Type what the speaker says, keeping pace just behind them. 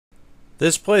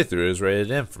This playthrough is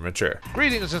rated M for mature.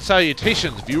 Greetings and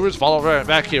salutations, viewers. Vauldemare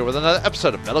back here with another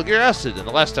episode of Metal Gear Acid. In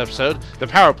the last episode, the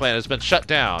power plant has been shut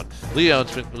down.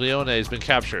 Leone has been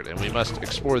captured, and we must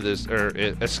explore this,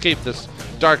 escape this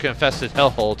dark infested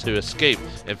hellhole to escape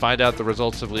and find out the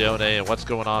results of Leone and what's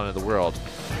going on in the world.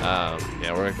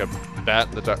 Yeah, we're like a bat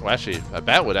in the dark. Well, actually, a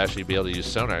bat would actually be able to use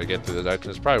sonar to get through the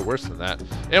darkness. Probably worse than that.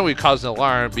 And we caused an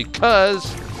alarm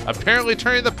because apparently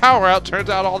turning the power out turns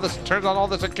on all the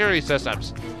security systems.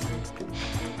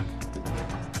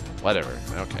 Whatever.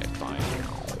 Okay, fine.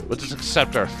 We'll just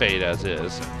accept our fate as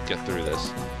is and get through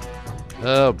this.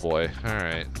 Oh boy.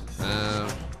 Alright.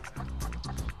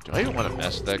 Do I even want to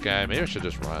mess with that guy? Maybe I should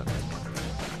just run.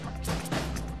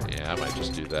 Yeah, I might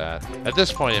just do that. At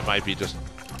this point, it might be just...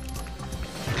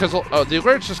 Because the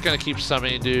alert's just going to keep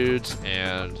summoning dudes,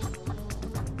 and...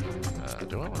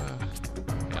 do I want to...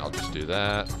 Yeah, I'll just do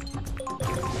that.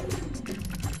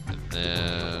 And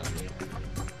then...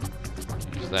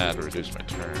 use that to reduce my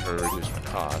turn, or reduce my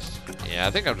cost. Yeah,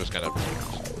 I think I'm just going to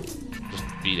just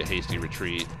beat a hasty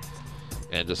retreat.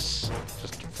 And just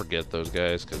forget those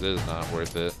guys, because it is not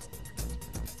worth it.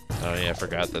 Oh yeah, I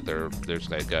forgot that there's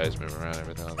that guys moving around and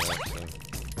everything on that. So.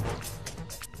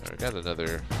 Right, we got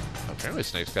another... Apparently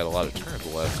Snake's got a lot of turns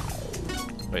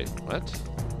left. Wait, what?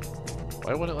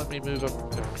 Why wouldn't it let me move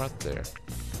up in front there?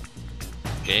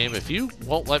 Game, if you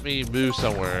won't let me move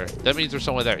somewhere, that means there's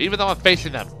someone there, even though I'm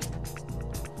facing them.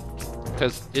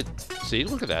 Because it... See,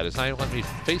 look at that. It's not even letting me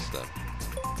face them.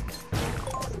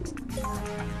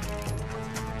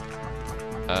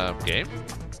 Game?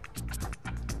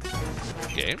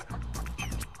 Game?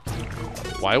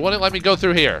 Why won't it let me go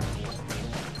through here?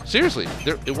 Seriously,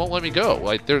 it won't let me go.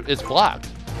 Like, it's blocked.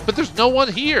 But there's no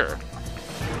one here.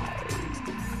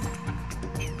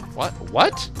 What?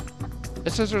 What?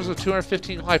 It says there's a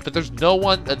 215 life, but there's no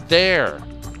one there.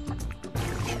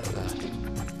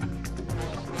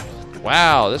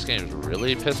 Wow, this game is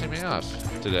really pissing me off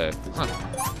today. Huh.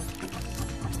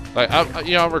 Like,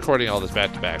 I'm recording all this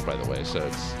back to back, by the way, so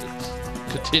it's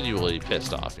continually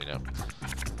pissed off, you know.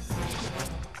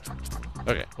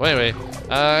 Okay, well anyway,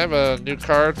 I have a new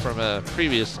card from a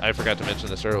previous, I forgot to mention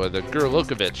this earlier, the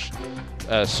Gurlukovich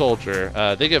soldier.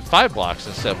 They get 5 blocks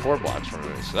instead of 4 blocks from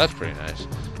me, so that's pretty nice.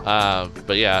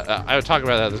 But yeah, I would talk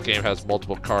about how this game has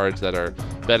multiple cards that are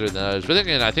better than others. But then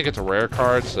again, I think it's a rare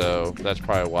card, so that's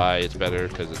probably why it's better,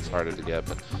 because it's harder to get.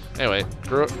 But anyway,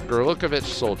 Gurlukovich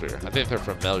soldier. I think they're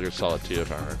from Metal Gear Solid 2,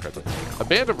 if I remember correctly. A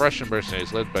band of Russian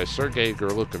mercenaries led by Sergei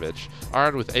Gurlukovich,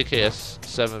 armed with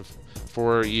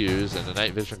AKS-74Us and the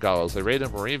night vision goggles, they raid a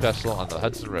marine vessel on the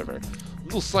Hudson River.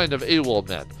 Little sign of AWOL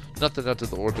men. Nothing out of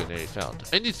the ordinary found.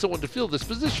 I need someone to fill this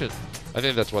position. I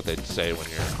think that's what they'd say when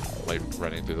you're like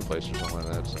running through the place or something like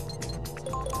that. So.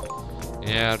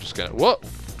 Yeah, I'm just gonna. Whoa!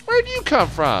 Where'd you come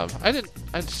from?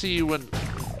 I'd see you when.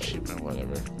 Achievement,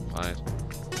 whatever. Fine.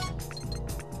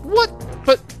 What?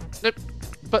 But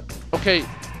okay.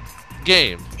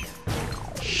 Game.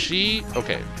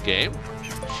 Okay. Game.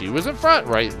 She was in front,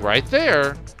 right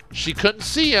there. She couldn't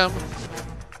see him.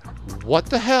 What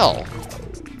the hell?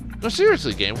 No,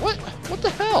 seriously, game. What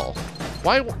the hell?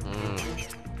 Why?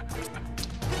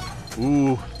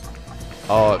 Ooh.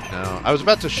 Oh, no. I was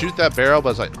about to shoot that barrel, but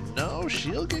I was like, no,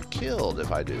 she'll get killed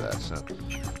if I do that. So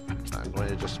I'm going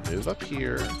to just move up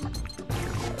here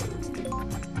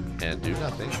and do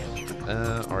nothing.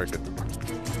 Or I could...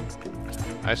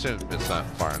 I assume it's not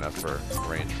far enough for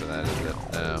range for that, is it?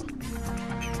 No.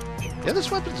 Yeah,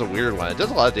 this weapon's a weird one. It does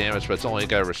a lot of damage, but it's only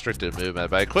got a restricted movement.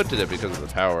 But I equipped it because of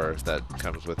the power that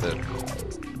comes with it.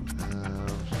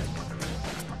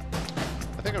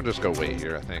 I think I'll just go wait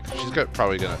here, I think. She's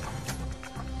probably gonna...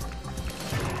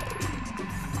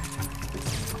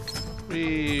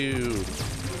 Whew.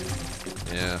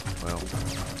 Yeah, well.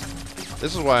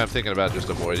 This is why I'm thinking about just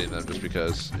avoiding them, just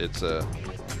because it's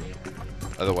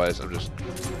otherwise, I'm just...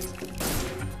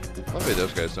 Luckily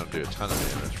those guys don't do a ton of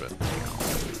damage, but...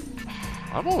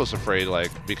 I'm almost afraid, like,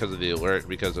 because of the alert,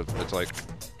 because of, it's like...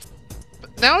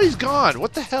 Now he's gone!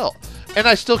 What the hell? And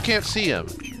I still can't see him.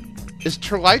 Is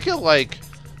Terlaika, like,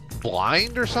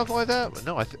 blind or something like that?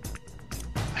 No, I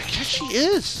guess she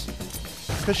is!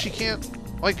 Because she can't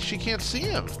see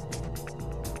him.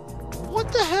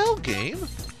 What the hell, game?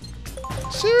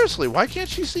 Seriously, why can't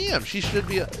she see him? She should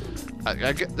be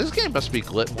this game must be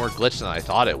more glitched than I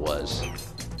thought it was.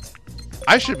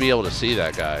 I should be able to see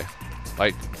that guy.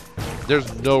 Like...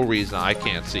 There's no reason I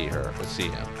can't see him.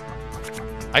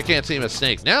 I can't see him as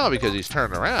Snake now because he's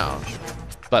turned around.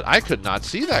 But I could not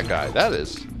see that guy. That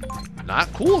is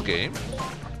not cool, game.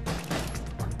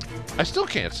 I still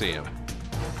can't see him.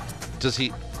 Does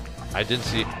he... I didn't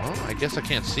see... Well, I guess I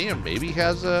can't see him. Maybe he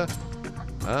has a...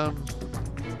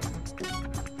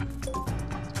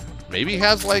 Maybe he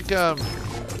has like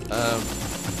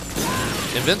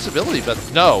invincibility, but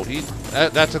no,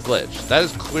 that's a glitch. That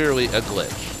is clearly a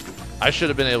glitch. I should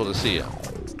have been able to see him.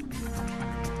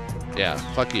 Yeah,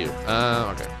 fuck you.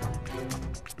 Okay.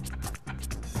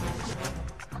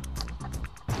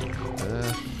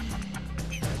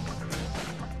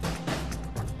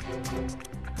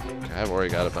 I've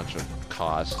already got a bunch of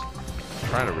cost. I'm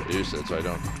trying to reduce it so I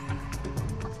don't.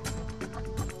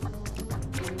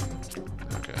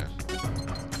 Okay.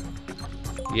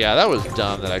 Yeah, that was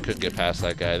dumb that I couldn't get past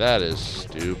that guy. That is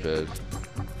stupid.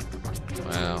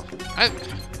 Wow.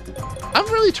 I'm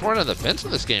really torn on the fence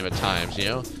in this game at times, you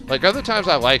know? Like, other times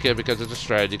I like it because it's a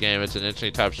strategy game, it's an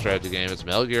interesting type of strategy game, it's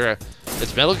Metal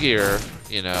Gear,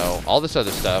 you know, all this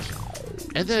other stuff.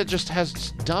 And then it just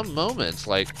has dumb moments,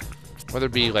 like, whether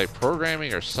it be, like,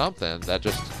 programming or something, that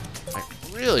just, like,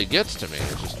 really gets to me.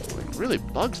 It just, like, really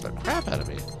bugs the crap out of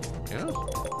me, you know?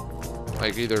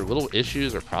 Like, either little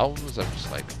issues or problems I'm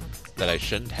just, like, that I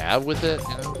shouldn't have with it,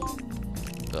 you know?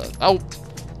 Oh!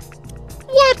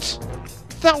 What?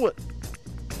 That was...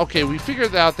 Okay, we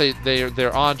figured out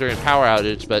they're on during power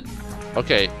outage, but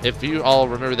okay, if you all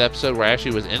remember the episode where I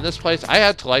actually was in this place, I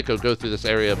had to like go through this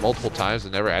area multiple times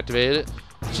and never activated it.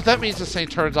 So that means this thing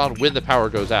turns on when the power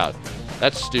goes out.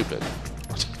 That's stupid.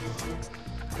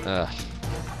 God,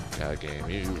 game,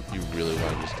 you really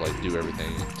want to just like do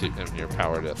everything in your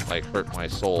power to like hurt my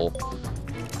soul.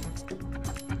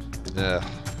 Man.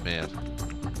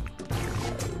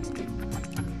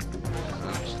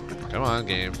 Come on,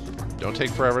 game. Don't take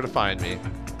forever to find me.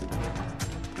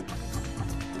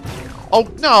 Oh,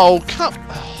 no! Come...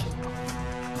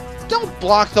 Don't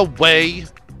block the way!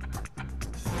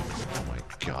 Oh my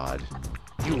god.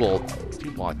 You will... If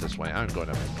you walk this way, I'm going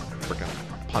to frickin'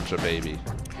 punch a baby.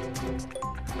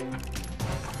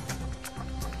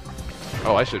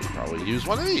 Oh, I should probably use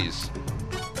one of these.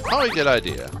 Probably a good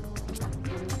idea.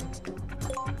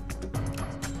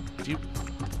 If you...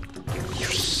 You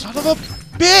son of a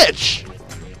bitch!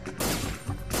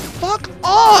 Fuck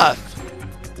off!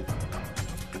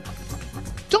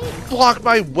 Don't block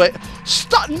my way.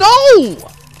 Stop! No!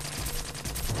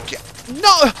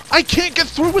 No! I can't get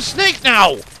through with Snake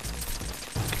now!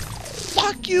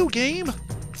 Fuck you, game!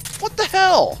 What the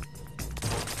hell?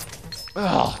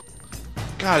 Oh.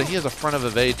 God, he has a front of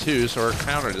evade too, so our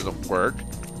counter doesn't work.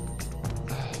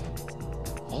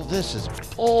 All this is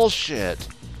bullshit.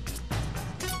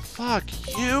 Fuck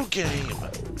you, game!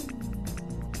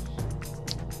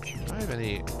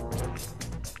 Any...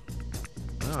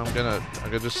 No, I'm gonna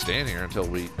just stand here until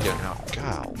we get out.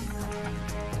 God.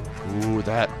 Ooh,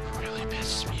 that really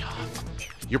pisses me off.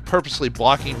 You're purposely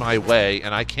blocking my way,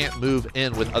 and I can't move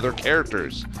in with other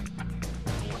characters.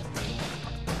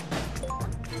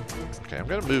 Okay, I'm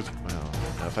gonna move. Well,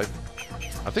 no, if I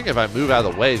think if I move out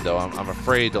of the way, though, I'm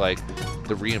afraid like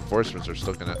the reinforcements are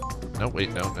still gonna. No,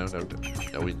 wait, no.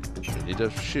 We need to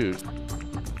shoot.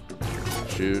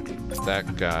 Shoot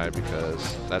that guy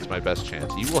because that's my best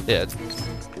chance. He will hit.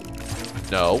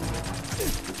 No.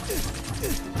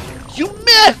 You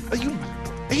missed! Are you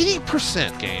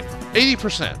 80% game?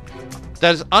 80%.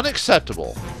 That is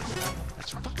unacceptable.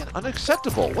 That's fucking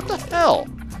unacceptable. What the hell?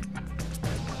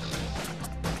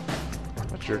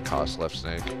 What's your cost left,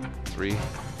 Snake? 3?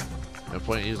 No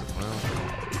point in using. Well.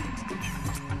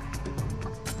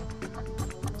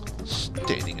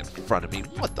 Standing in front of me.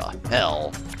 What the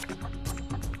hell?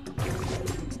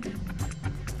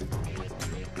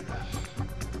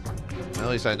 At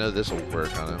least I know this will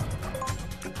work on him.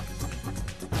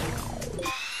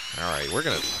 Alright, we're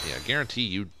gonna, guarantee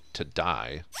you to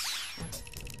die.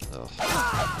 Ugh.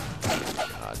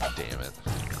 God damn it.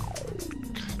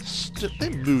 God, they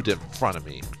moved in front of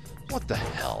me. What the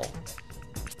hell?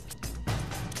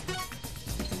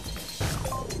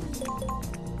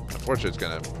 Unfortunately, it's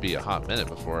gonna be a hot minute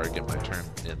before I get my turn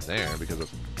in there because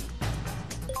of...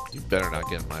 You better not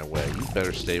get in my way. You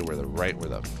better stay where the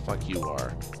fuck you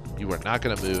are. You are not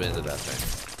going to move into that thing.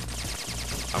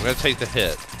 I'm going to take the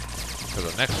hit. For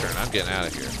the next turn, I'm getting out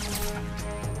of here.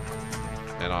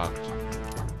 And on...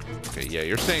 Okay, yeah,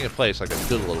 you're staying in place like a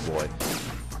good little boy.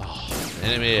 Oh,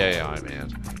 enemy AI,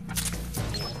 man.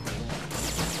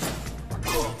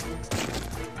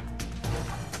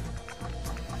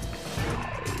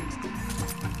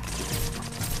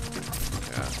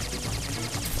 Yeah.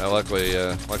 Well, luckily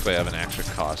I have an action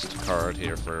cost card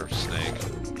here for Snake.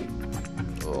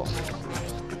 Oh,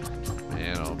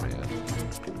 man, oh man.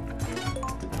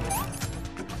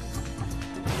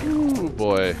 Ooh,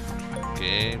 boy.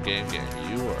 Game.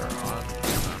 You are on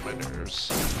my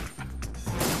nerves.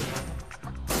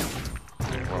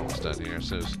 Okay, well, almost done here.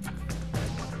 So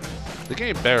the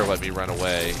game better let me run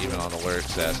away, even on alert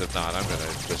status. If not, I'm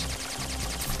gonna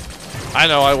just... I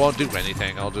know I won't do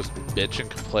anything. I'll just bitch and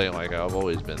complain like I've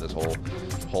always been this whole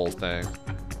thing.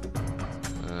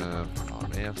 Oh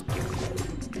man.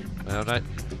 Well,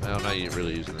 I'm not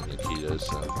really using the Nikitas,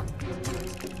 so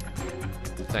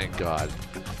thank God.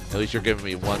 At least you're giving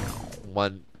me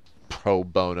one pro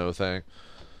bono thing.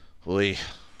 Lee.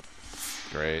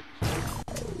 Great.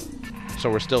 So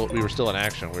we were still in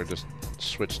action. We're just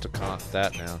switched to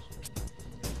that now.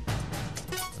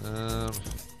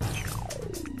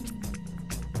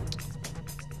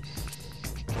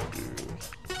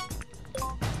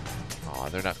 Oh,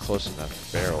 they're not close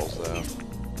enough barrels though.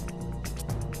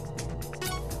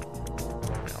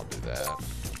 I'll do that.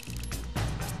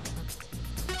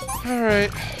 All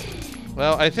right.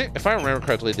 Well, I think if I remember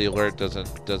correctly, the alert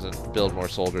doesn't build more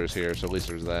soldiers here, so at least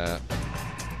there's that.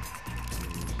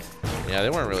 Yeah, they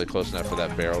weren't really close enough for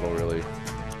that barrel to really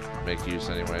make use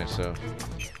anyway. So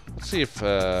let's see if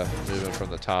moving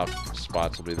from the top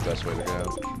spots will be the best way to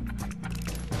go.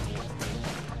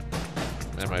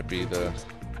 That might be the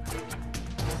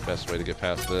best way to get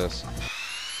past this.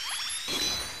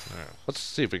 All right, let's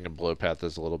see if we can blow past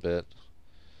this a little bit.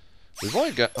 We've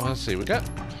only got. Oh, let's see. I'm trying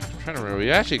to remember.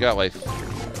 We actually got like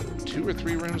 2 or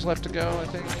 3 rooms left to go. I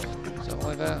think something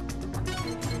like that.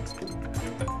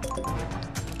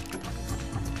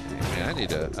 Man,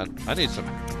 I need some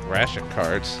ration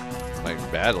cards, like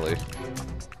badly.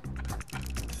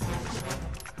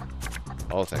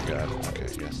 Oh, thank God. Okay,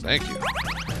 yes, thank you.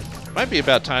 Might be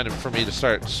about time for me to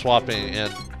start swapping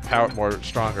in more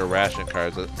stronger ration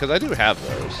cards, because I do have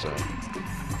those. So.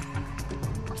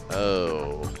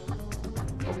 Oh,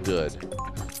 good.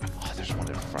 Oh, there's one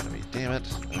in front of me. Damn it.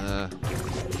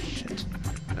 Shit.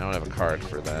 I don't have a card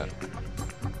for that.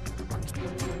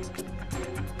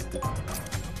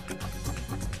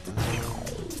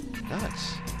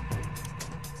 Nuts.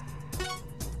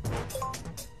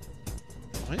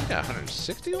 Well, you got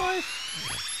 160 life?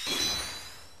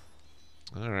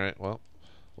 Alright, well,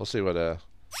 we'll see what,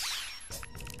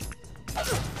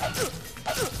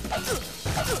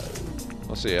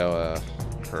 we'll see how,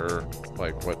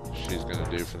 what she's gonna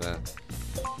do for that.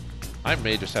 I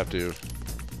may just have to...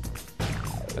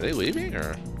 Are they leaving,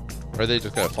 or are they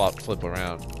just gonna flip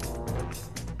around?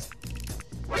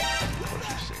 Or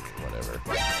she's seeing me, whatever.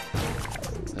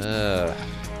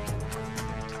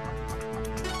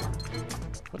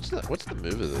 What's the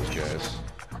move of those guys?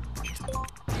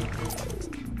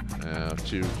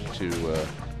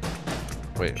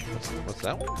 Wait, what's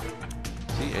that one?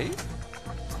 C8?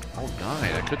 Oh,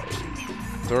 9. I could just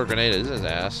throw a grenade at his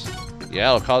ass.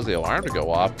 Yeah, it'll cause the alarm to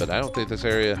go off, but I don't think this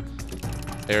area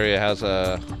has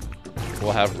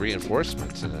will have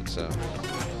reinforcements in it. So,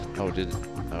 I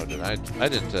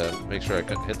didn't make sure I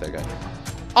couldn't hit that guy.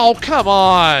 Oh, come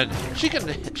on! She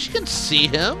can see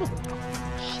him.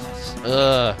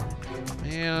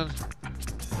 Man.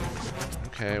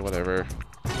 Okay, whatever.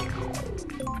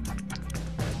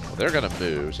 Well, they're gonna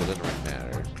move, so it doesn't really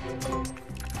matter.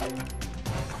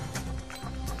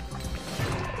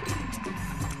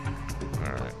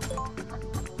 Alright.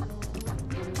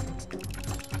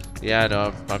 Yeah, I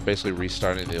know, I'm basically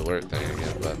restarting the alert thing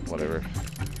again, but whatever.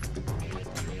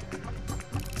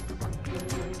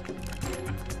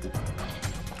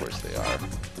 Of course they are.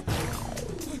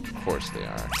 Of course they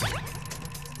are.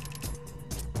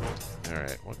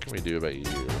 Alright, what can we do about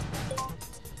you?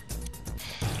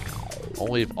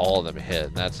 Only if all of them hit,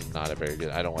 and that's not a very good...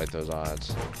 I don't like those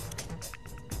odds.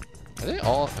 Are they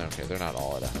all... Okay, they're not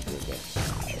all at 100, but...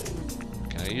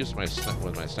 Can I use my...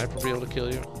 Would my sniper be able to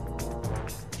kill you?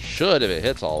 Should, if it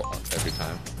hits every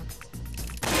time.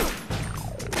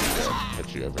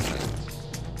 Hit you every time.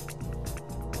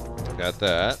 Got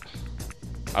that.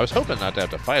 I was hoping not to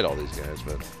have to fight all these guys,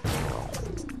 but...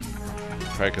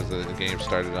 Probably because the game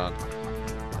started on...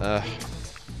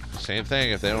 same thing,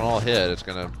 if they don't all hit, it's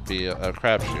gonna be a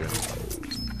crapshoot.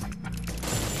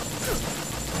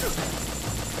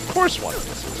 Of course one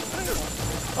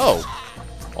misses. Oh,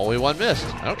 only one missed.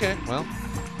 Okay, well,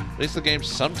 at least the game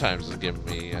sometimes is giving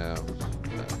me a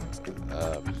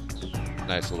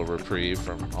nice little reprieve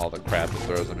from all the crap it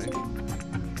throws at me.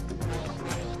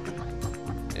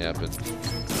 Yeah, but...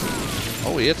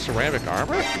 Oh, he hit ceramic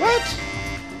armor? What?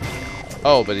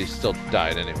 Oh, but he still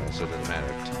died anyway, so it doesn't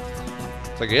matter.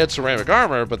 It's like he had ceramic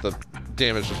armor, but the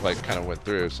damage just like kind of went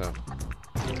through, so.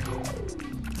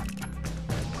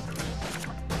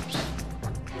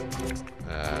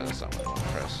 That's not what I want to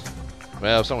press.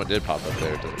 Well, if someone did pop up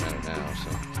there, it doesn't matter now, so.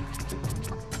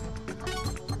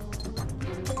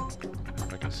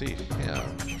 I can see him.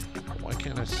 Why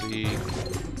can't I see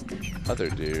other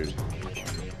dude?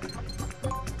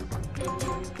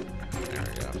 There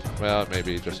we go. Well,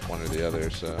 maybe just one or the other,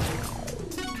 so...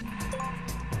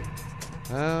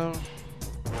 Oh,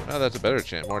 that's a better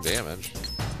chance. More damage.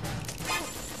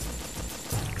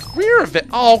 Rear event.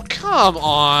 Oh, come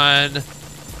on!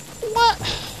 What?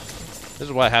 This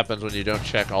is what happens when you don't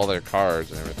check all their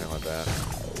cards and everything like that.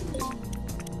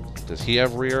 Does he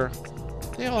have rear?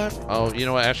 They all have... Oh, you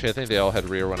know what? Actually, I think they all had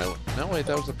rear when I... No, wait,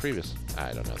 that was the previous.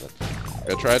 I don't know that.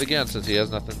 Gotta try it again since he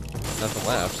has nothing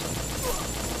left. So.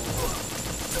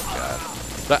 God.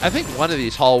 But I think one of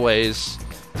these hallways,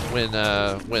 when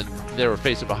they were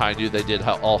facing behind you, they did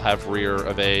all have rear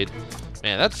evade.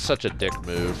 Man, that's such a dick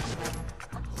move.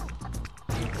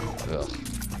 Ugh.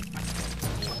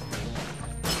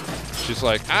 She's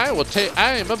like, I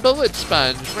am a bullet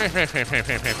sponge.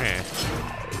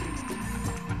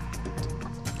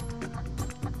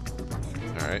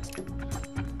 Alright.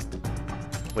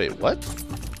 Wait, what?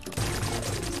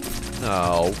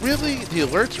 No, really? The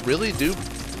alerts really do?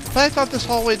 But I thought this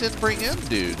hallway didn't bring in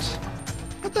dudes.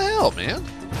 What the hell, man?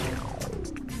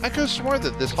 I could have sworn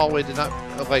that this hallway did not,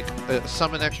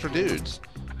 summon extra dudes.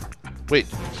 Wait,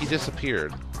 he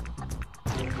disappeared.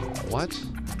 What?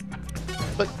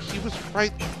 But he was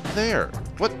right there.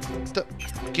 What the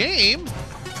game?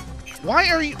 Why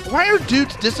are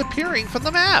dudes disappearing from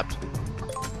the map?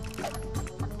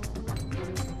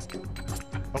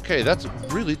 Okay, that's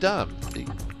really dumb.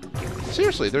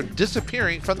 Seriously, they're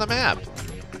disappearing from the map.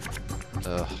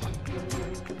 Ugh.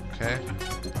 Okay.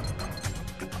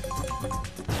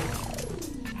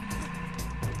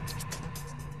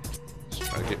 Let's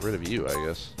try to get rid of you, I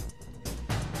guess.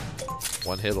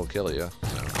 One hit will kill you.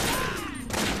 No.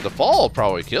 The fall will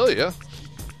probably kill you.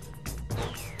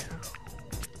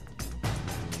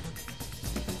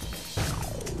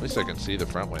 At least I can see the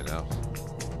front way now.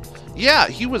 Yeah,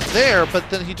 he was there, but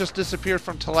then he just disappeared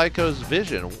from Talaiko's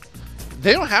vision.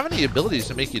 They don't have any abilities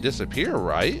to make you disappear,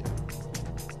 right?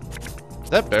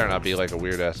 That better not be like a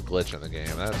weird-ass glitch in the game.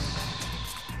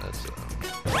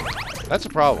 That's a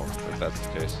problem, if that's the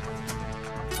case.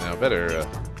 Now, better...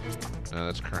 no,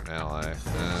 that's current ally.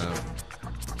 Yeah,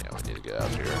 we need to get out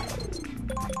here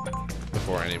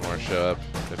before any more show up,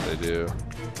 if they do.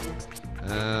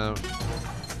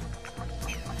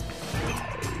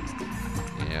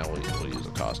 Yeah, we'll use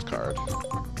a cost card.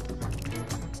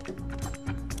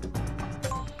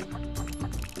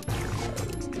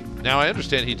 Now, I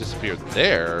understand he disappeared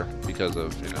there because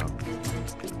of, you know...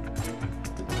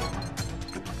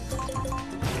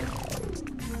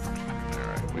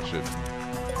 Alright, we should...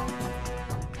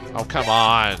 Oh, come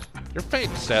on! Your faint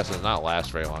success does not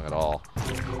last very long at all.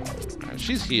 Right,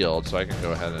 she's healed, so I can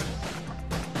go ahead and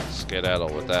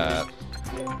skedaddle with that.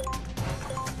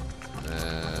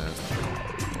 And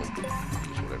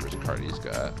use whatever card he's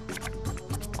got.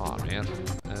 Aw, man.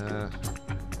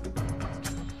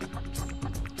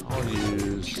 I'll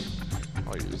use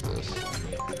this.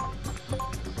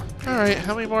 Alright,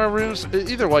 how many more rooms?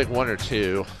 Either like one or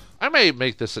two. I may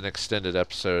make this an extended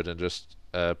episode and just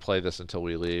play this until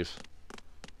we leave.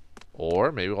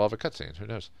 Or maybe we'll have a cutscene. Who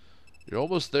knows? You're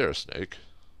almost there, Snake.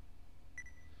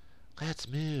 Let's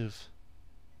move.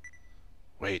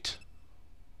 Wait.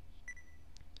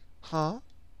 Huh?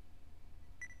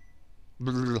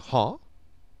 Huh?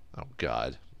 Oh,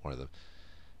 God. More of them.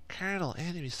 Colonel,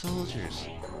 enemy soldiers.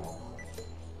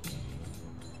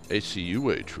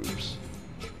 ACUA troops.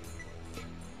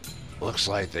 Looks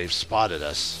like they've spotted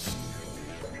us.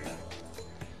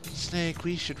 Snake,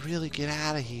 we should really get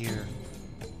out of here.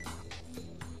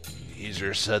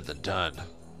 Easier said than done.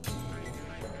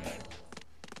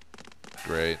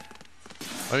 Great.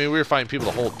 I mean, we were fighting people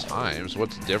the whole time, so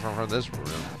what's different from this room?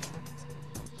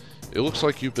 It looks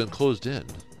like you've been closed in.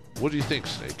 What do you think,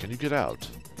 Snake? Can you get out?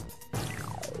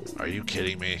 Are you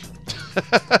kidding me?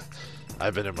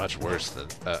 I've been in much worse than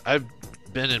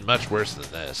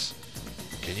this.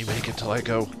 Can you make it till I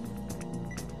go?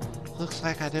 Looks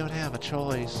like I don't have a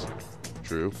choice.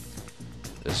 True.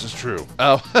 This is true.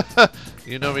 Oh,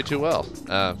 you know me too well.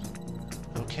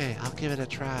 Okay, I'll give it a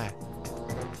try.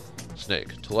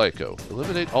 Snake, Talaiko,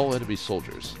 eliminate all enemy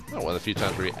soldiers. Oh, one of the few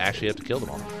times where you actually have to kill them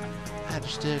all.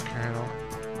 Understood, Colonel.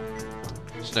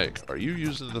 Snake, are you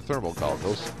using the thermal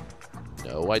goggles?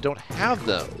 No, I don't have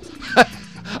them.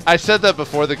 I said that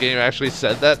before the game actually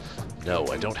said that. No,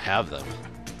 I don't have them.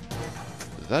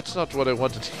 That's not what I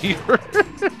wanted to hear.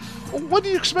 What do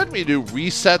you expect me to do?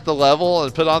 Reset the level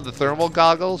and put on the thermal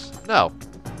goggles? No,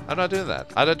 I'm not doing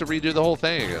that. I'd have to redo the whole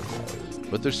thing again.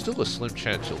 But there's still a slim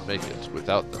chance you'll make it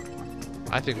without them.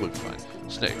 I think we'll be fine.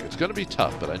 Snake, it's going to be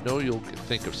tough, but I know you'll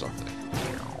think of something.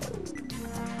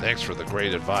 Thanks for the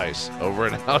great advice. Over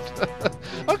and out.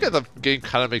 Okay, the game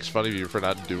kind of makes fun of you for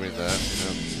not doing that,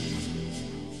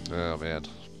 you know? Oh, man.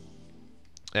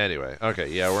 Anyway, okay,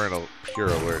 yeah, we're in a pure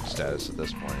alert status at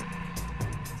this point.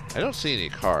 I don't see any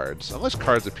cards, unless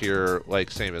cards appear, like,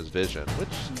 same as vision,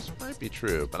 which might be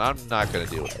true, but I'm not going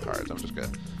to deal with the cards. I'm just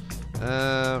going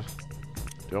to...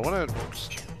 do I want to...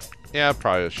 Yeah, I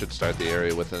probably should start the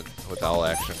area with all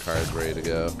action cards ready to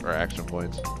go, or action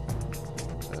points.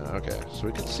 Okay, so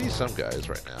we can see some guys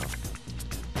right now.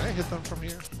 Can I hit them from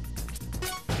here?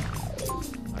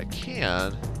 I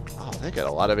can. Oh, they got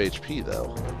a lot of HP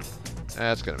though.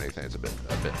 That's gonna make things a bit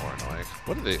more annoying.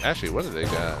 What do they what do they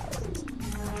got?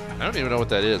 I don't even know what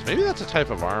that is. Maybe that's a type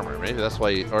of armor. Maybe that's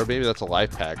why, or maybe that's a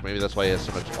life pack. Maybe that's why he has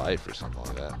so much life or something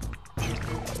like that.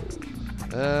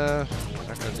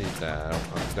 Not gonna need that.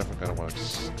 I'm definitely gonna want to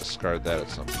discard that at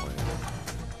some point.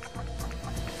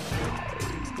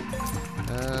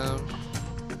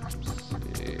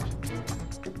 Let's see. Yeah,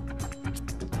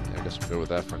 I guess we'll go with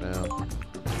that for now.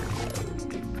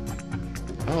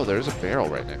 Oh, there's a barrel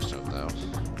right next to him, though.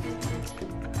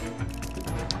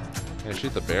 Can I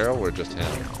shoot the barrel or just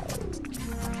him?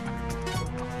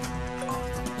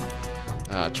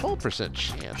 12%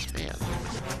 chance, man.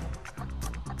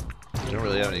 You don't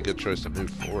really have any good choice to move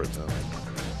forward, though.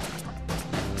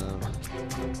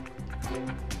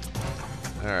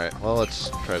 Alright, well, let's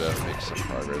try to make some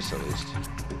progress at least.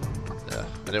 Yeah,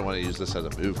 I didn't want to use this as a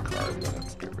move card, but I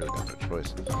really got no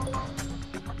choice.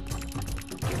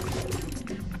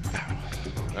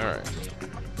 Alright.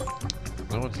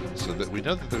 So that we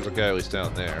know that there's a guy at least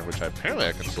down there, which apparently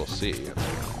I can still see.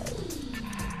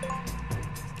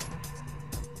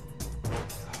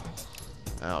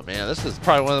 Oh man, this is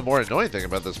probably one of the more annoying things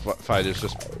about this fight is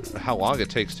just how long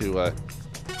it takes to, do I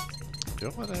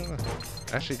want to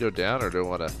actually go down or do I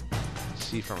want to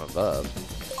see from above?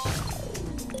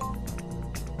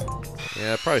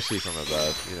 Yeah, probably see from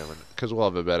above, you know, because we'll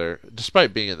have a better,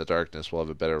 despite being in the darkness, we'll have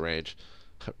a better range.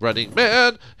 Running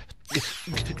man! Okay,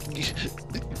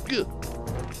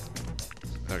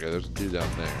 there's a dude down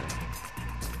there.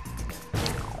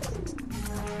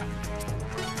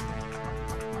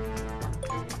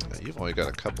 You've only got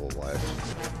a couple life.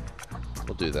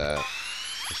 We'll do that.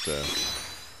 Just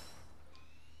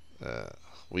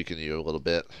weaken you a little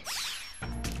bit. I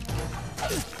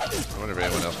wonder if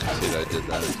anyone else can see that I did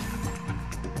that.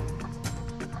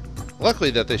 Luckily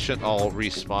that they shouldn't all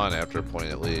respawn after a point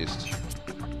at least.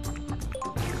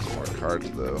 Some more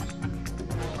cards though.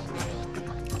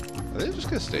 Are they just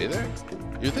gonna stay there?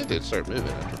 You'd think they'd start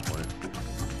moving after a point.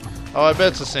 Oh, I bet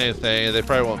it's the same thing. They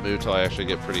probably won't move till I actually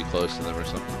get pretty close to them or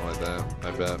something like that.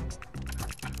 I bet.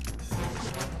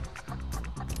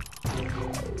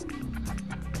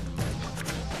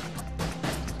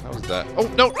 How's that? Oh,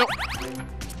 no, no!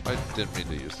 I didn't mean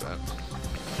to use that.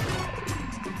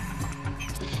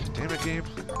 Damn it, game.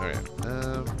 Alright,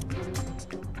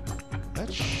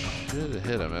 that should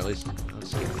hit him, at least.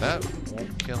 Let's see, that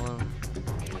won't kill him.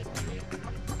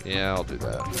 Yeah, I'll do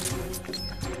that.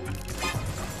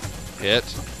 Hit.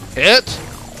 Hit!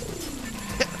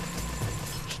 Hit!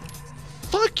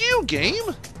 Fuck you,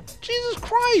 game! Jesus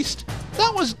Christ!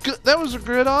 That was good. That was a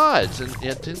good odds, and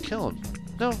it didn't kill him.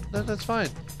 No, that's fine.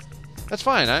 That's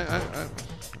fine.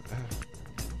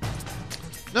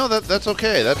 No, that's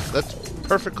okay. That's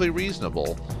perfectly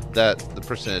reasonable that the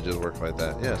percentages work like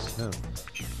that. Yes. No.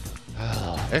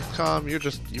 XCOM, you. I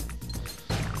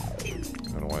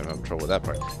don't know why I'm having trouble with that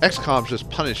part. XCOM's just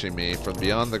punishing me from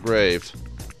beyond the grave.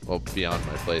 Well, beyond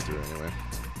my playthrough, anyway.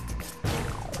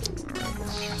 Alright,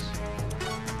 let's...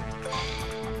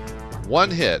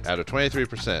 One hit out of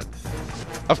 23%.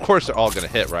 Of course they're all gonna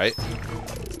hit, right? Of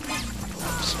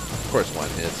course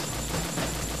one hits.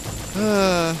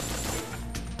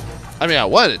 I mean, I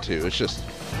wanted to. It's just,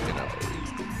 you know,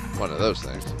 one of those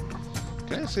things.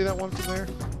 Can I see that one from there?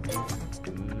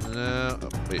 No. Oh,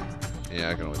 wait. Yeah,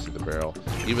 I can only see the barrel.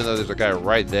 Even though there's a guy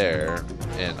right there,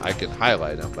 and I can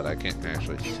highlight him, but I can't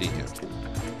actually see him.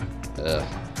 Yeah,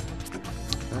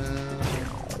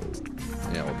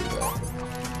 we'll do that.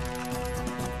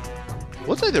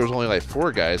 Looks like there was only like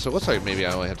 4 guys, so it looks like maybe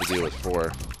I only have to deal with 4.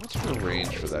 What's the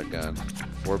range for that gun?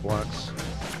 4 blocks?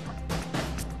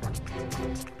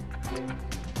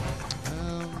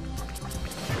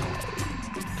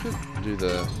 Could do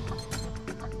the...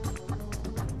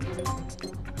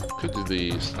 Could do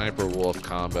the Sniper Wolf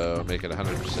combo, make it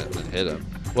 100% and then hit him.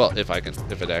 Well, if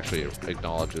it actually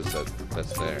acknowledges that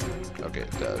that's there. Okay,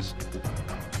 it does.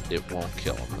 It won't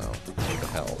kill him though. What the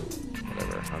hell?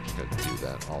 Whatever. I'm just gonna do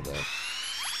that all day.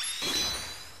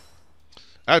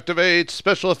 Activate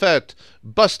special effect.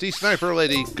 Busty Sniper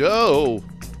Lady, go!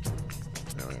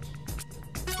 Anyway.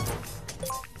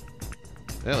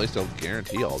 Yeah, at least they'll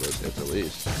guarantee all those hits, at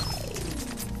least.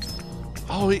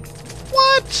 Oh, he...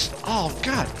 What? Oh,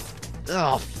 God.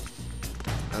 Oh.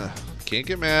 Can't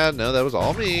get mad. No, that was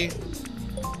all me.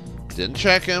 Didn't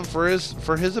check him for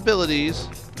his abilities.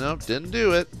 Nope, didn't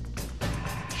do it.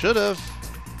 Should have.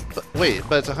 But wait,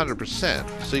 but it's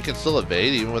 100%. So you can still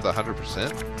evade even with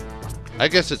 100%? I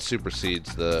guess it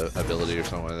supersedes the ability or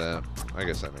something like that. I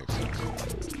guess that makes sense.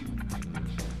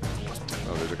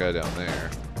 Oh, there's a guy down there.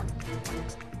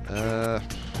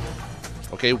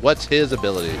 Okay, what's his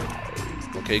ability?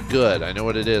 Okay, good. I know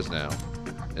what it is now.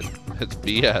 It's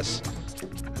BS.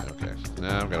 Okay,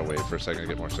 now I'm gonna wait for a second to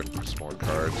get more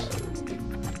cards.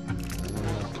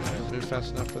 Can I move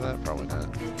fast enough for that? Probably not.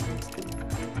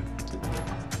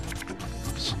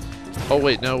 Oh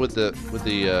wait, no. With the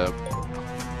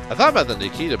I thought about the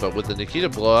Nikita, but would the Nikita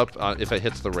blow up if it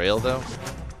hits the rail though?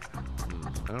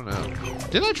 I don't know.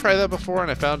 Didn't I try that before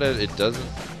and I found out it doesn't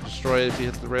destroy it if you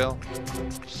hit the rail?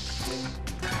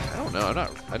 I don't know.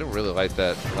 I don't really like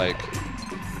that. Like,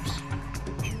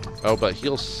 oh, but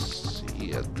he'll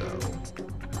see it though.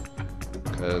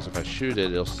 Because if I shoot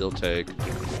it, it'll still take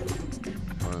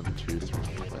 1, 2,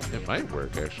 3. It might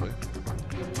work actually.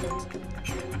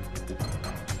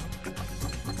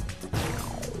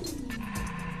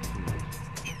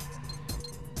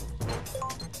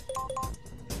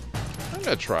 I'm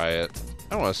gonna try it.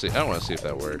 I want to see if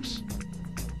that works.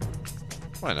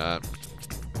 Why not?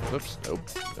 Whoops. Nope.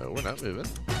 No, we're not moving.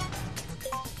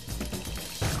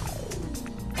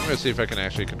 I'm gonna see if I can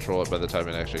actually control it by the time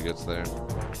it actually gets there.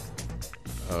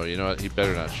 Oh, you know what? He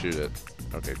better not shoot it.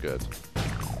 Okay, good.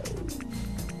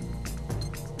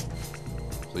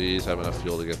 Please have enough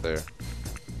fuel to get there.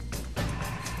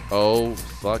 Oh,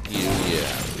 fuck you,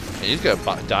 yeah. And he's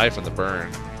gonna die from the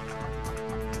burn.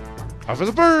 Out for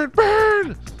the burn!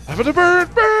 Burn! Out for the burn!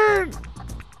 Burn!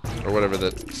 Or whatever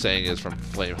the saying is from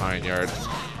Flame Hind Yard.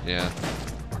 Yeah.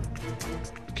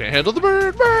 Can't handle the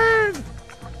burn! Burn!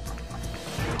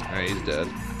 Alright, he's dead.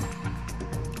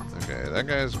 Okay, that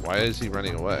guy's... Why is he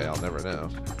running away? I'll never know.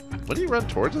 Would he run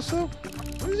towards us, though?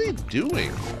 What is he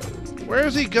doing? Where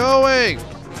is he going?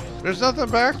 There's nothing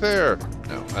back there.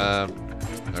 No.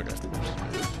 Okay.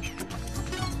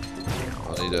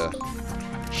 I'll need a...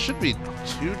 Should be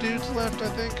 2 dudes left, I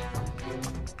think.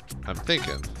 I'm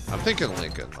thinking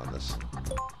Lincoln on this.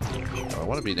 Oh, I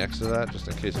want to be next to that just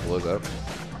in case it blows up.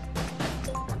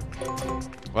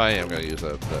 Well, I am going to use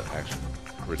the action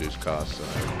reduced cost.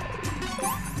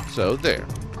 So there.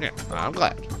 Yeah, I'm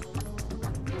glad.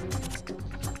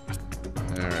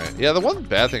 Alright. Yeah, the one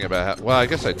bad thing about well, I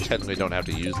guess I technically don't have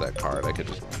to use that card. I could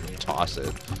just toss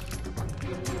it.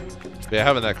 But yeah,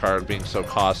 having that card being so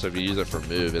costly, if you use it for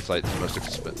move, it's like the most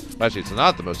expensive. Actually, it's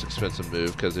not the most expensive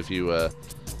move, because if you, let's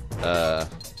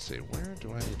see, where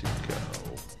do I need to go?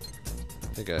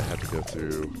 I think I have to go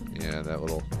through, yeah, that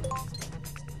little,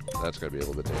 that's going to be a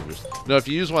little bit dangerous. No, if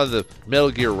you use one of the Metal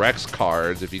Gear Rex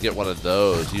cards, if you get one of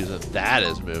those, using that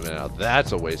as movement out,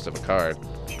 that's a waste of a card.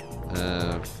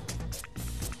 I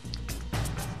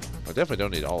definitely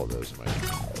don't need all of those in my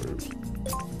groups.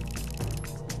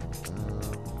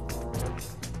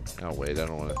 Oh, wait, I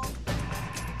don't want to...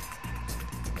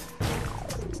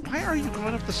 Why are you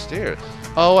going up the stairs?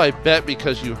 Oh, I bet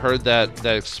because you heard that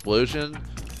explosion,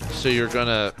 so you're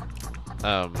gonna...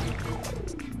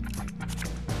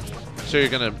 so you're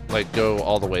gonna, like, go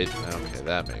all the way... Okay,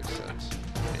 that makes sense.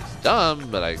 It's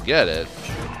dumb, but I get it.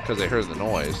 Because they heard the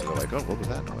noise. They're like, oh, what was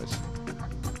that noise?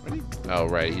 Oh,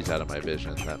 right, he's out of my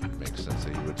vision. That makes sense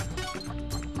that he would...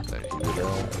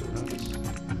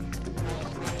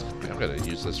 I'm gonna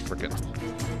use this frickin'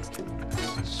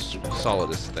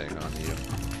 solidest thing on you.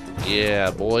 Yeah,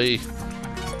 boy.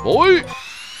 Boy!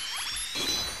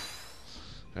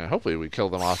 Hopefully we kill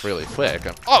them off really quick.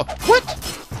 Oh, what?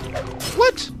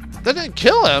 What? That didn't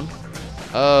kill him?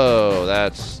 Oh,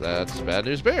 that's bad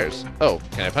news bears. Oh,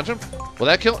 can I punch him? Will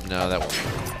that kill him? No, that won't.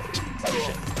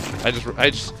 I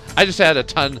just had a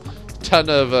ton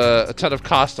of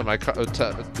cost on my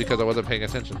because I wasn't paying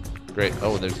attention. Great.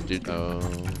 Oh, there's a dude. Oh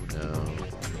no.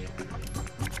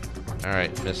 All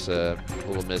right,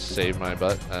 little miss, saved my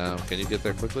butt. Can you get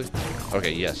there quickly?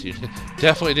 Okay, yes, you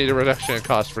definitely need a reduction in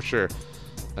cost for sure.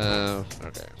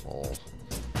 Okay, well,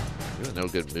 really no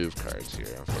good move cards here,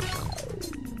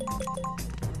 unfortunately.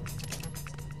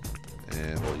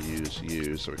 And we'll use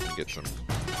you so we can get some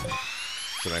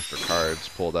extra cards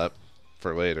pulled up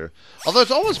for later. Although it's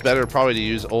almost better probably to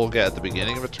use Olga at the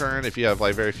beginning of a turn if you have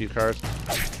like very few cards.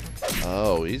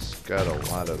 Oh, he's got a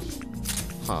lot of...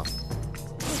 Huh.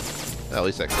 Well, at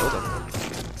least that killed him.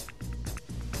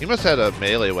 He must have had a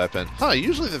melee weapon. Huh,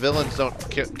 usually the villains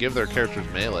don't give their characters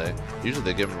melee. Usually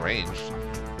they give them ranged.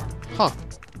 Huh.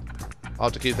 I'll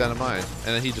have to keep that in mind.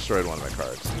 And then he destroyed one of my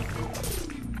cards.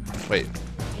 Wait.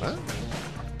 What?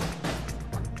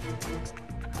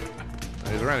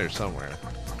 Oh, he's around here somewhere.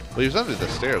 Well, he was under the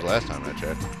stairs last time I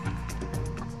checked.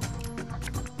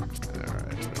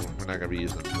 Alright, we're not going to be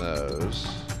using those.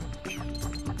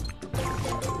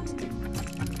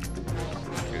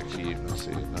 Let's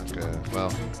see, not gonna,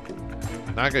 well,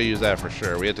 not gonna use that for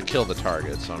sure. We have to kill the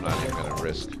target, so I'm not even gonna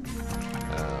risk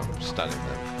stunning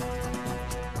them.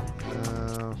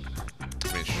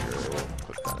 I mean, sure, we'll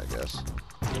put that, I guess.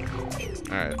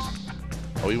 Alright.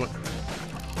 Oh, we went.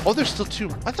 Oh, there's still 2.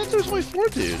 I thought there was only 4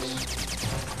 dudes.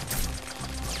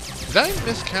 Did I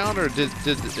miscount, or did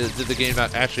the game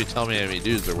not actually tell me how many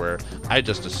dudes there were? I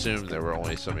just assumed there were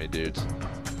only so many dudes.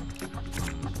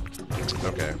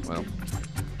 Okay, well.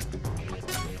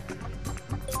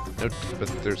 No, but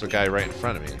there's a guy right in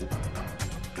front of me.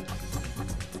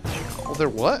 Well, there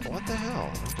what? What the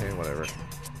hell? Okay, whatever.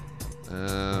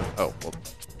 Oh, well.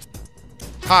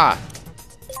 Ha!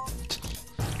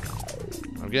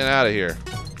 I'm getting out of here.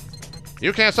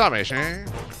 You can't stop me, Shane.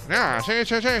 No, no.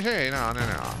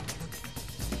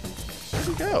 Where'd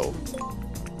he go?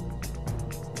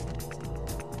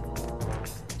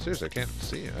 Seriously, I can't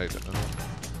see it. I don't know.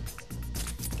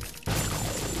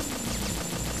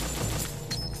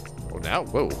 Oh, now,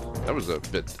 whoa. That was a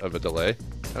bit of a delay.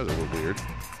 That was a little weird.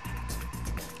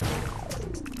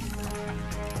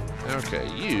 Okay,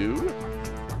 you.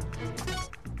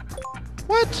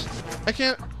 What? I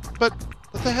can't. But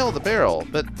what the hell? The barrel.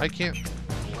 But I can't.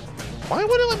 Why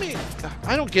would it let me?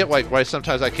 I don't get like why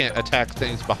sometimes I can't attack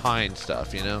things behind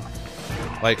stuff. You know,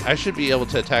 like I should be able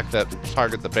to attack that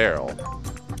target the barrel.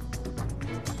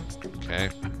 Okay.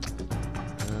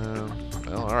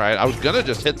 Well, all right. I was gonna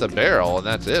just hit the barrel and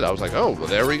that's it. I was like, oh, well,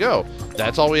 there we go.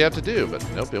 That's all we have to do. But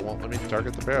nope, it won't let me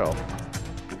target the barrel.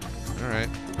 All right.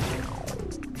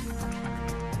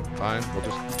 Fine.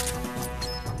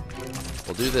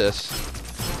 We'll do this.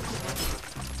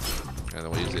 And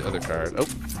then we'll use the other card. Oh,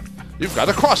 you've got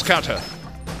a cross counter.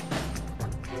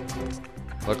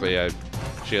 Luckily,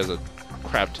 she has a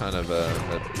crap ton of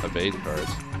evade cards.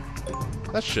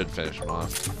 That should finish him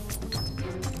off.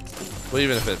 Well,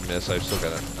 even if it missed, I've still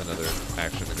got another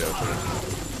action to go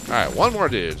through. All right, one more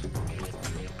dude.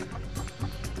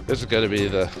 This is going to be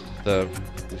the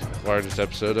largest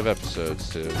episode of episodes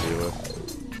to deal with.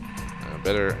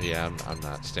 Better, yeah, I'm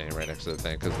not staying right next to the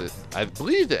thing because I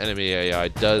believe the enemy AI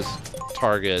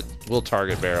will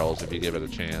target barrels if you give it a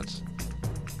chance.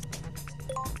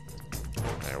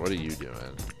 Alright, what are you doing?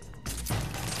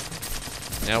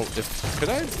 Now,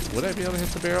 would I be able to hit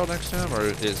the barrel next time, or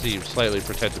is he slightly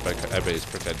protected by? I bet he's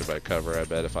protected by cover. I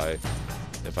bet if I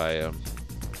let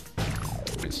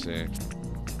me see.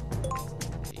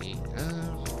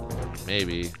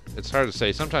 Maybe it's hard to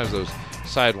say. Sometimes those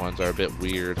side ones are a bit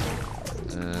weird.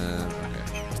 Okay.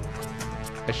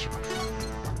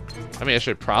 I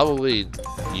should probably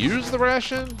use the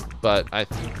ration, but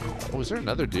oh, is there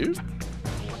another dude?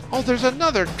 Oh, there's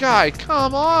another guy.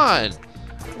 Come on.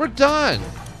 We're done.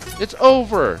 It's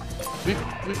over. We're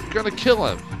gonna kill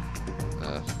him.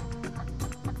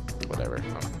 Whatever.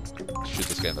 I'll shoot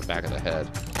this guy in the back of the head.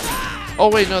 Oh,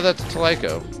 wait, no, that's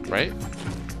Taliko, right?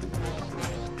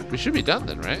 We should be done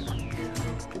then, right?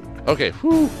 Okay,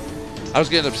 whew. I was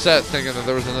getting upset thinking that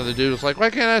there was another dude. It's like, why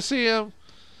can't I see him?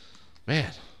 Man,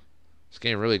 this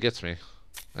game really gets me.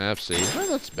 FC. Well,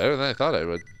 that's better than I thought I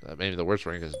would. Maybe the worst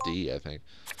rank is D, I think.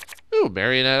 Ooh,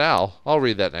 Marionette Owl. I'll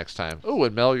read that next time. Ooh,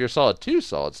 and Metal Gear Solid 2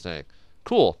 Solid Snake.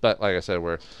 Cool. But like I said,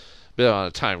 we're a bit on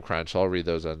a time crunch, so I'll read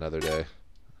those another day.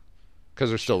 Because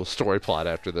there's still a story plot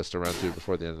after this to run through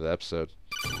before the end of the episode.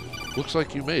 Looks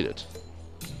like you made it.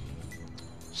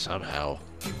 Somehow.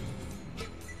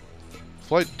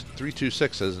 Flight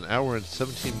 326 has an hour and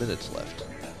 17 minutes left.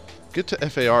 Get to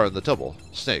FAR in the double.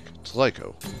 Snake, to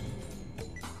Lyco.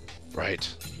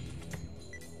 Right.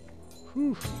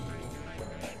 Whew.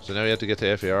 So now we have to get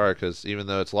to FAR because even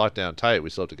though it's locked down tight, we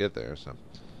still have to get there. So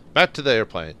back to the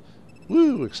airplane.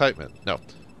 Woo, excitement. No.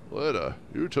 What,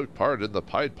 you took part in the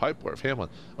Pied Piper of Hamlin.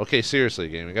 Okay, seriously,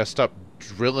 game. We gotta stop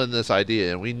drilling this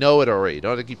idea, and we know it already. You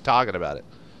don't have to keep talking about it.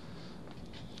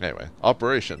 Anyway,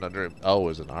 operation under... Oh, it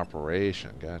was an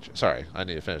operation. Gotcha. Sorry, I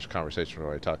need to finish the conversation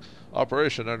before I talk.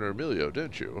 Operation under Emilio,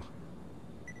 didn't you?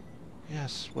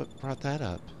 Yes, what brought that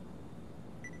up?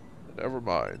 Never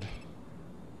mind.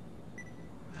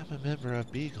 I'm a member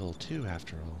of Beagle, too,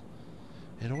 after all.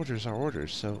 And orders are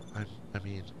orders, so I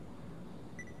mean...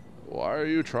 Why are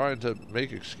you trying to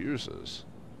make excuses?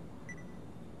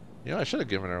 You know, I should have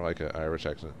given her like an Irish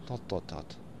accent. Dot, dot,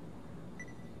 dot.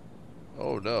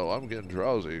 Oh no, I'm getting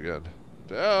drowsy again.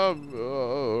 Damn.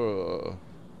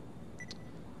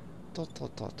 Dot,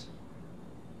 dot, dot.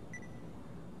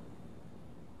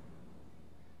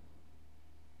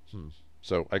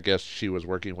 So I guess she was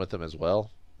working with him as well.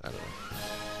 I don't know.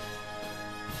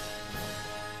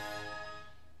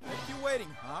 Kept you waiting,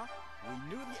 huh? We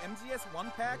knew the MGS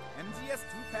 1 pack, MGS 2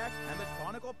 pack, and the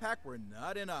Chronicle pack were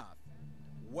not enough.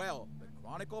 Well, the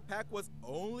Chronicle pack was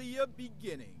only a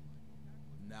beginning.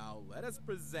 Now let us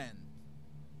present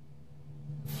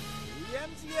the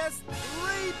MGS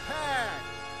 3 pack!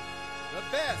 The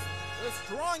best, the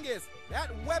strongest,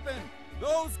 that weapon,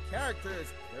 those characters,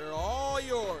 they're all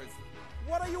yours.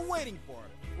 What are you waiting for?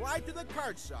 Fly to the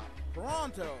card shop,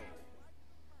 pronto!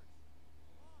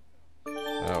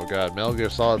 Oh god, Metal Gear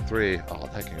Solid 3. Oh,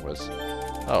 that game was...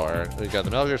 Oh, alright. We got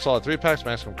the Metal Gear Solid 3 packs.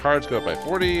 Maximum cards go up by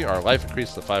 40. Our life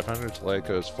increases to 500. So life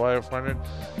goes 500.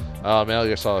 Metal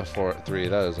Gear Solid 3.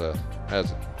 That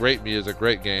has great music,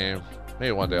 great game.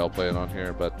 Maybe one day I'll play it on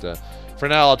here. But for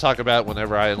now, I'll talk about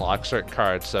whenever I unlock certain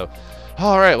cards. So,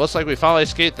 alright. Looks like we finally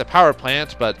escaped the power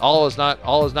plant. But all is not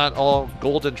all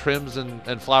golden trims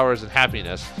and flowers and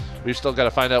happiness. We've still got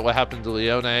to find out what happened to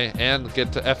Leone and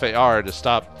get to FAR to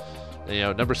stop... You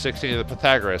know, number 16 of the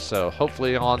Pythagoras, so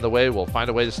hopefully on the way we'll find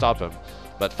a way to stop him.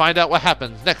 But find out what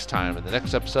happens next time in the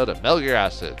next episode of Metal Gear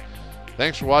Acid.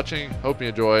 Thanks for watching, hope you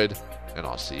enjoyed, and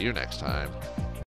I'll see you next time.